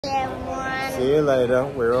See you later.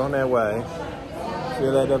 We're on our way. See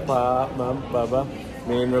you later, Pa, Mum, Bubba.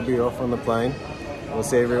 Me and Robbie are off on the plane. We'll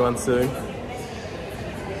see everyone soon.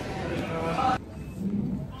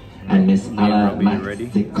 And Miss Ella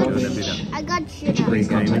ready? I got sugar. Please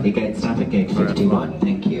contact the gate staff at gate 51.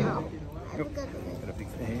 Thank you. Gotta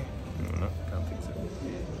fix the hair. No, can't fix it.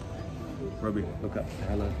 Robbie, look up.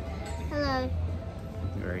 Hello. Hello.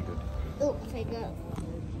 Very good. Oops, I got.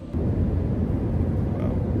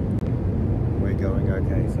 Well, we're going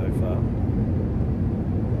okay so far.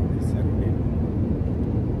 He's settled in.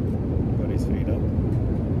 Got his feet up.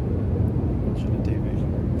 Watching the TV.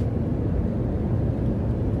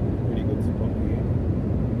 Pretty good spot here.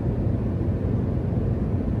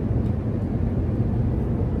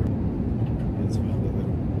 Let's find a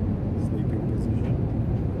little sleeping position.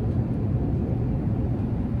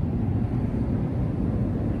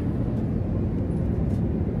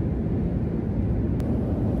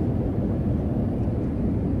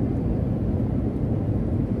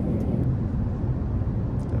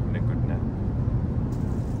 Having a good nap.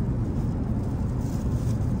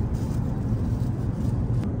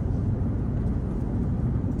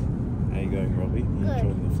 How you going, Robbie? You Good.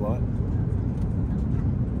 enjoying the flight?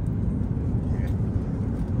 Yeah.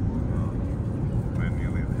 Well, we're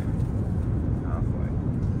nearly there. Halfway.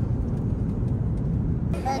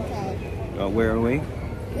 Okay. Oh, where are we?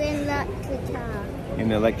 We're in the guitar. In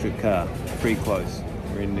an electric car. Pretty close.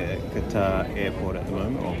 We're in the Qatar airport at the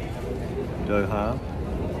moment, or Doha.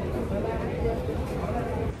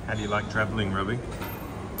 How do you like travelling, Robbie?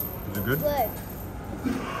 Is it good? Good.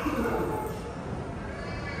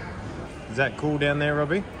 Is that cool down there,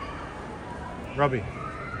 Robbie? Robbie,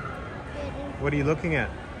 what are you looking at?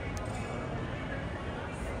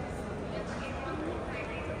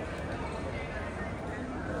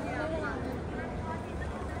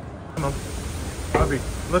 Come on. Robbie,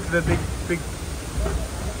 look at the big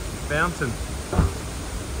fountain.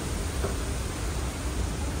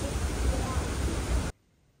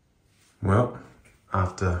 Well,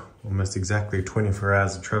 after almost exactly 24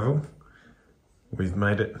 hours of travel, we've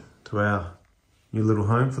made it to our new little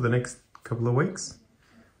home for the next couple of weeks.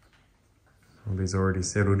 Robbie's already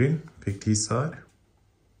settled in, picked his side.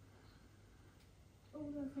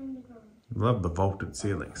 Love the vaulted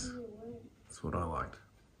ceilings. That's what I liked.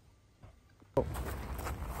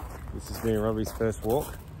 This has been Robbie's first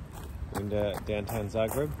walk in downtown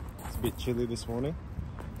Zagreb. It's a bit chilly this morning.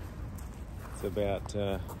 It's about,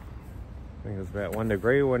 I think it was about 1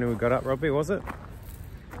 degree when we got up, Robbie, was it?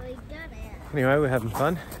 We got it. Anyway, we're having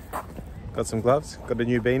fun. Got some gloves, got a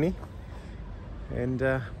new beanie. And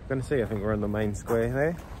we're going to see, I think we're on the main square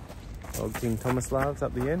there. Old King Tomislav's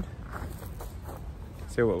up the end.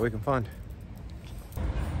 See what we can find.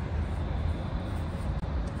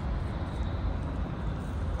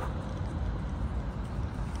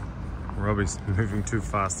 Robbie's moving too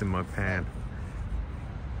fast in my pan.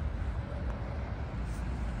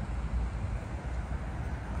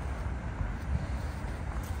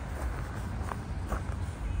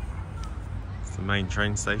 It's the main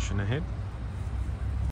train station ahead.